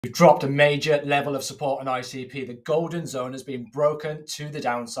We've dropped a major level of support on ICP. The golden zone has been broken to the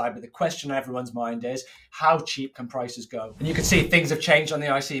downside, but the question on everyone's mind is, how cheap can prices go? And you can see things have changed on the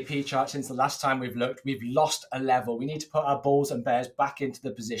ICP chart since the last time we've looked. We've lost a level. We need to put our bulls and bears back into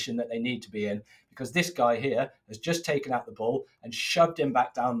the position that they need to be in, because this guy here has just taken out the bull and shoved him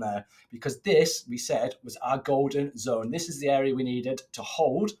back down there, because this, we said, was our golden zone. This is the area we needed to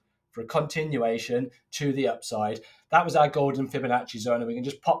hold for a continuation to the upside. That was our golden Fibonacci zone, and we can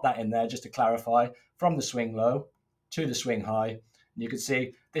just pop that in there just to clarify, from the swing low to the swing high. And you can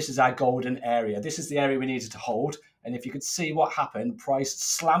see this is our golden area. This is the area we needed to hold. And if you could see what happened, price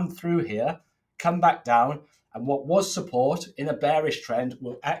slammed through here, come back down, and what was support in a bearish trend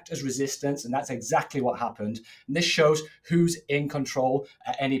will act as resistance, and that's exactly what happened. And this shows who's in control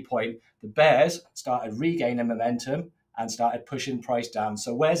at any point. The bears started regaining momentum and started pushing price down.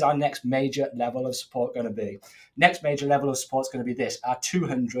 So where's our next major level of support going to be? Next major level of support is going to be this, our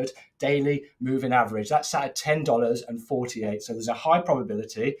 200 daily moving average. That's sat at $10.48. So there's a high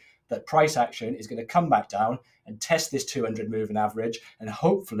probability that price action is going to come back down and test this 200 moving average. And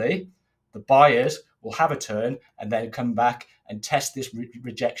hopefully the buyers will have a turn and then come back and test this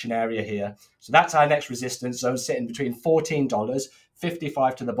rejection area here. So that's our next resistance zone, sitting between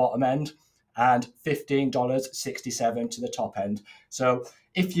 $14.55 to the bottom end and $15.67 to the top end. So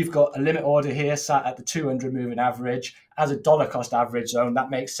if you've got a limit order here sat at the 200 moving average as a dollar cost average zone, that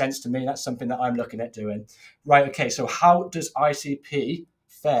makes sense to me. That's something that I'm looking at doing. Right, okay, so how does ICP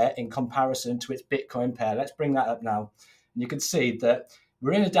fare in comparison to its Bitcoin pair? Let's bring that up now. And you can see that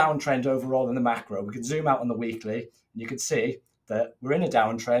we're in a downtrend overall in the macro. We can zoom out on the weekly, and you can see that we're in a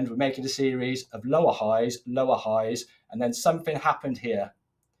downtrend. We're making a series of lower highs, and then something happened here.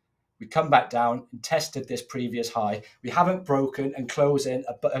 We come back down and tested this previous high. We haven't broken and closed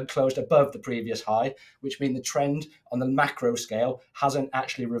above the previous high, which means the trend on the macro scale hasn't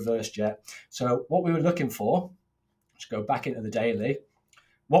actually reversed yet. So what we were looking for, let's go back into the daily.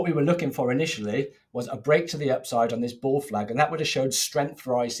 What we were looking for initially was a break to the upside on this bull flag, and that would have showed strength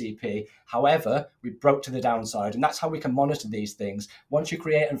for ICP. However, we broke to the downside, and that's how we can monitor these things. Once you're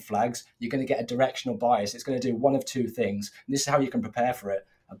creating flags, you're going to get a directional bias. It's going to do one of two things, and this is how you can prepare for it.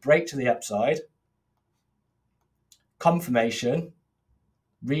 A break to the upside, confirmation,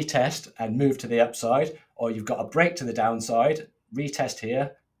 retest and move to the upside, or you've got a break to the downside, retest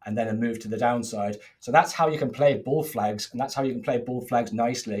here, and then a move to the downside. So that's how you can play bull flags, and that's how you can play bull flags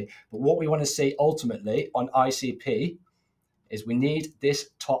nicely. But what we want to see ultimately on ICP is we need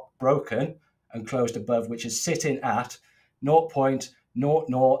this top broken and closed above, which is sitting at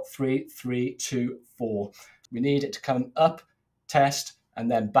 0.003324. We need it to come up, test, and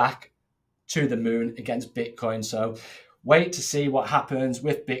then back to the moon against Bitcoin. So wait to see what happens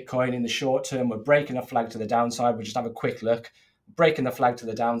with Bitcoin in the short term. We're breaking a flag to the downside. We'll just have a quick look. Breaking the flag to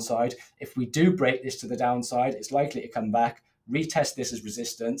the downside. If we do break this to the downside, it's likely to come back, retest this as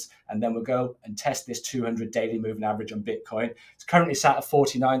resistance, and then we'll go and test this 200 daily moving average on Bitcoin. It's currently sat at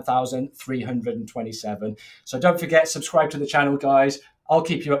 49,327. So don't forget, subscribe to the channel, guys. I'll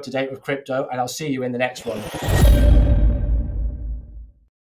keep you up to date with crypto, and I'll see you in the next one.